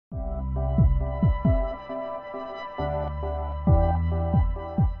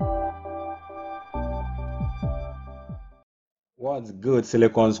What's good,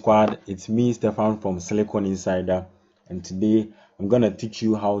 Silicon Squad? It's me, Stefan from Silicon Insider, and today I'm gonna teach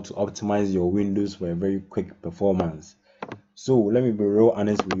you how to optimize your Windows for a very quick performance. So let me be real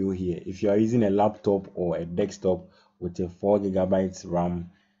honest with you here. If you are using a laptop or a desktop with a 4 GB RAM,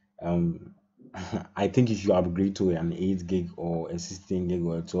 I think you should upgrade to an 8 gig or a 16 gig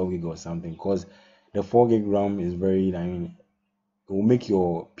or a 12 gig or something, because the 4 gig RAM is very, it will make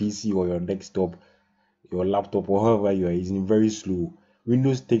your PC or your desktop, your laptop, or however you are using, very slow.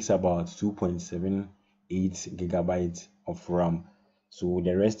 Windows takes about 2.78 GB of RAM, so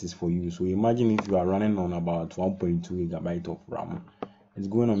the rest is for you. So imagine if you are running on about 1.2 GB of RAM, it's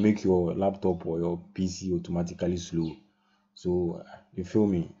going to make your laptop or your PC automatically slow. So you feel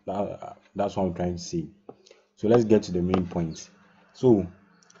me? That's what I'm trying to say. So let's get to the main point. So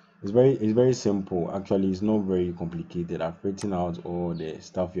it's very simple. Actually, it's not very complicated. I've written out all the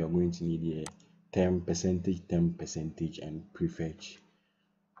stuff you're going to need here: temp, percentage, and prefetch.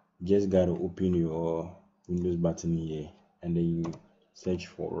 Just gotta open your Windows button here, and then you search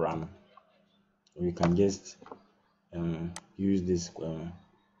for RAM. Or you can just use this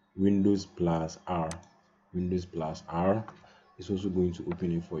Windows plus R. Windows plus R is also going to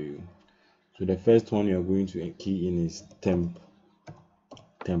open it for you. So the first one you're going to key in is temp,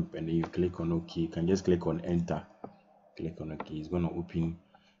 and then you click on OK. You can just click on enter, click on OK. It's going to open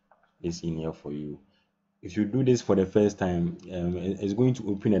this in here for you. If you do this for the first time, it's going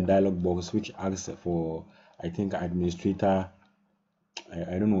to open a dialog box which asks for, I think, administrator,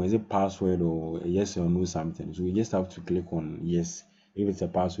 I don't know, is it password or a yes or no something. So you just have to click on yes. If it's a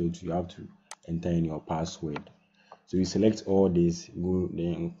password, you have to enter in your password. So you select all this, go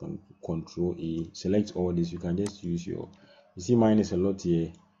then control A, select all this. You can just use your, you see mine is a lot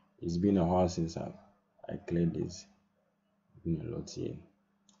here. It's been a while since I cleared this. It's been a lot here.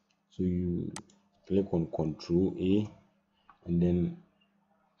 So you click on control A, and then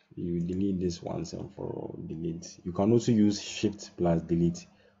you delete this once and for all. Delete. You can also use shift plus delete,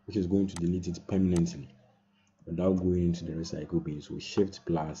 which is going to delete it permanently without going into the recycle bin. So shift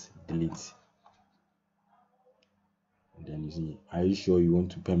plus delete. And then you see, are you sure you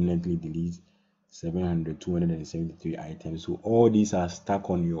want to permanently delete 273 items? So all these are stuck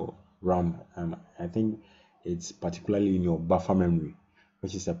on your RAM. I think it's particularly in your buffer memory,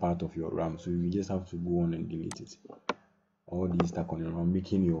 which is a part of your RAM. So you just have to go on and delete it. All these stuck on your RAM,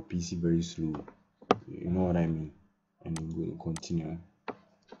 making your PC very slow. You know what I mean? And you will continue.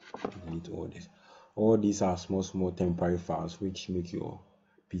 Delete all this. All these are small temporary files which make your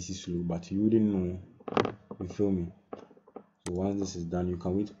PC slow, but you wouldn't know. You feel me? So once this is done, you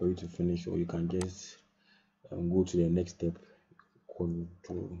can wait for it to finish, or you can just go to the next step.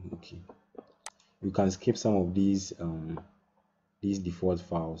 Okay. You can skip some of these default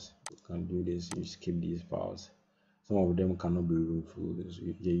files. You can do this. You skip these files. Some of them cannot be removed, so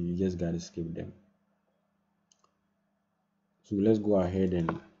you just gotta skip them. So let's go ahead and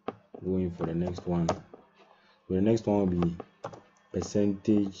go in for the next one. So the next one will be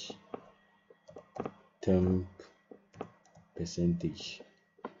percentage temp percentage.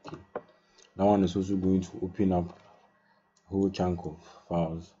 Okay, that one is also going to open up a whole chunk of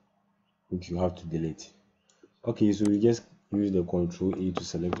files which you have to delete. Okay, so you just use the control A to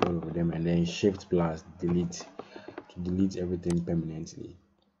select all of them, and then shift plus delete to delete everything permanently.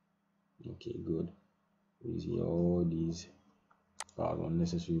 Okay, good. You see all these files,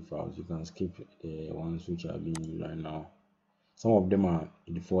 unnecessary files. You can skip the ones which are being used right now. Some of them are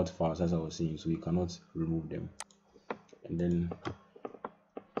default files, as I was saying, so you cannot remove them. And then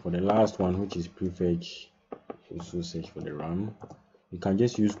for the last one, which is prefetch, also search for the RAM. You can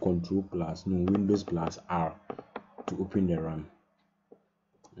just use Windows plus R to open the RAM,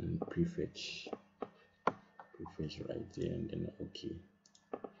 and prefetch right there, and then okay.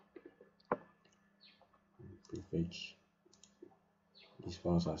 Prefetch. These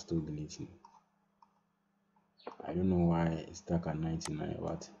files are still deleting. I don't know why it's stuck at 99,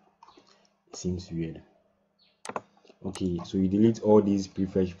 but it seems weird. Okay, so you delete all these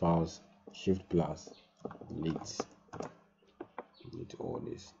prefetch files. Shift plus delete all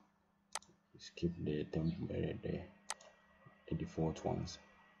this. Skip the the default ones.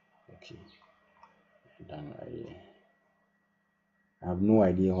 Okay, done right here. I have no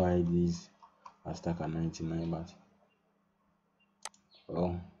idea why these are stuck at 99, but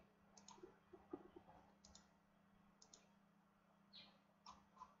well,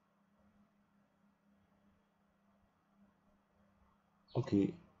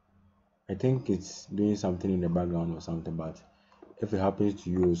 okay, I think it's doing something in the background or something, but if it happens to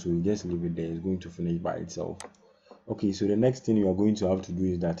you, so you just leave it there. It's going to finish by itself. Okay, so the next thing you are going to have to do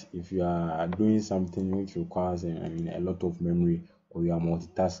is that if you are doing something which requires a lot of memory, or you are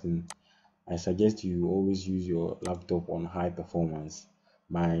multitasking, I suggest you always use your laptop on high performance.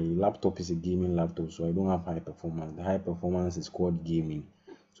 My laptop is a gaming laptop, so I don't have high performance. The high performance is called gaming.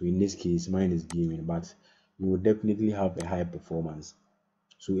 So in this case, mine is gaming, but you will definitely have a high performance.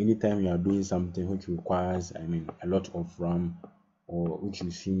 So anytime you are doing something which requires, a lot of RAM, or which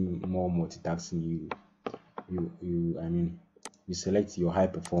you see more multitasking, you select your high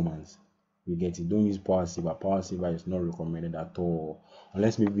performance. You get it. Don't use power saver. Power saver is not recommended at all,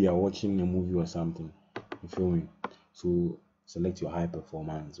 unless maybe you're watching a movie or something. You feel me? So select your high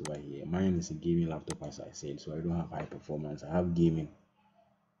performance right here. Mine is a gaming laptop, as I said, so I don't have high performance. I have gaming.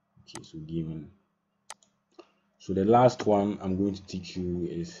 Okay, so gaming. So the last one I'm going to teach you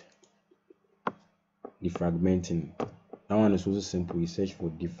is defragmenting. That one is also simple. You search for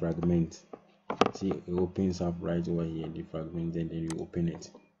defragment. See, it opens up right over here, defragment, and then you open it.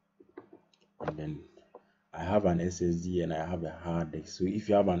 And then I have an SSD and I have a hard disk. So if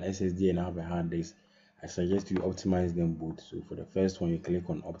you have an SSD and I have a hard disk, I suggest you optimize them both. So for the first one, you click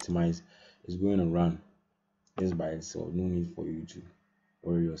on optimize. It's going to run just by itself. No need for you to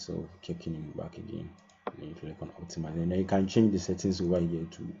worry yourself checking it back again. And then you click on optimize, and then you can change the settings over here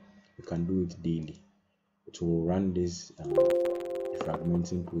too. You can do it daily. It will run this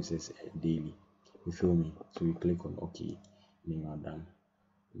fragmenting process daily. You feel me? So you click on OK, then you are done.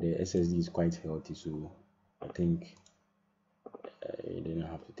 The SSD is quite healthy, so I think it didn't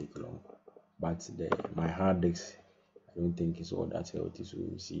have to take long. But my hard disk, I don't think it's all that healthy. So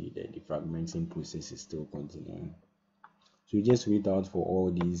you see the defragmenting process is still continuing. So you just wait out for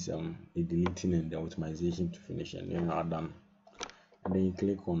all these the deleting and the optimization to finish, and then you are done. And then you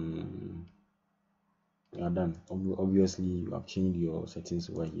click on you are done. Obviously, you have changed your settings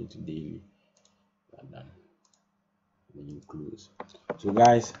over here to daily. You are done. And then you close. So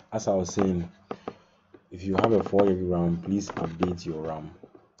guys, as I was saying, if you have a 4 GB RAM, please update your RAM.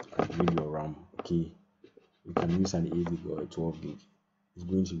 Upgrade your RAM. Okay, you can use an 8 GB or a 12 GB. It's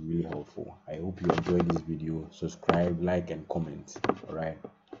going to be really helpful. I hope you enjoyed this video. Subscribe, like, and comment. All right.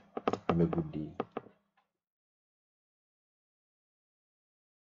 Have a good day.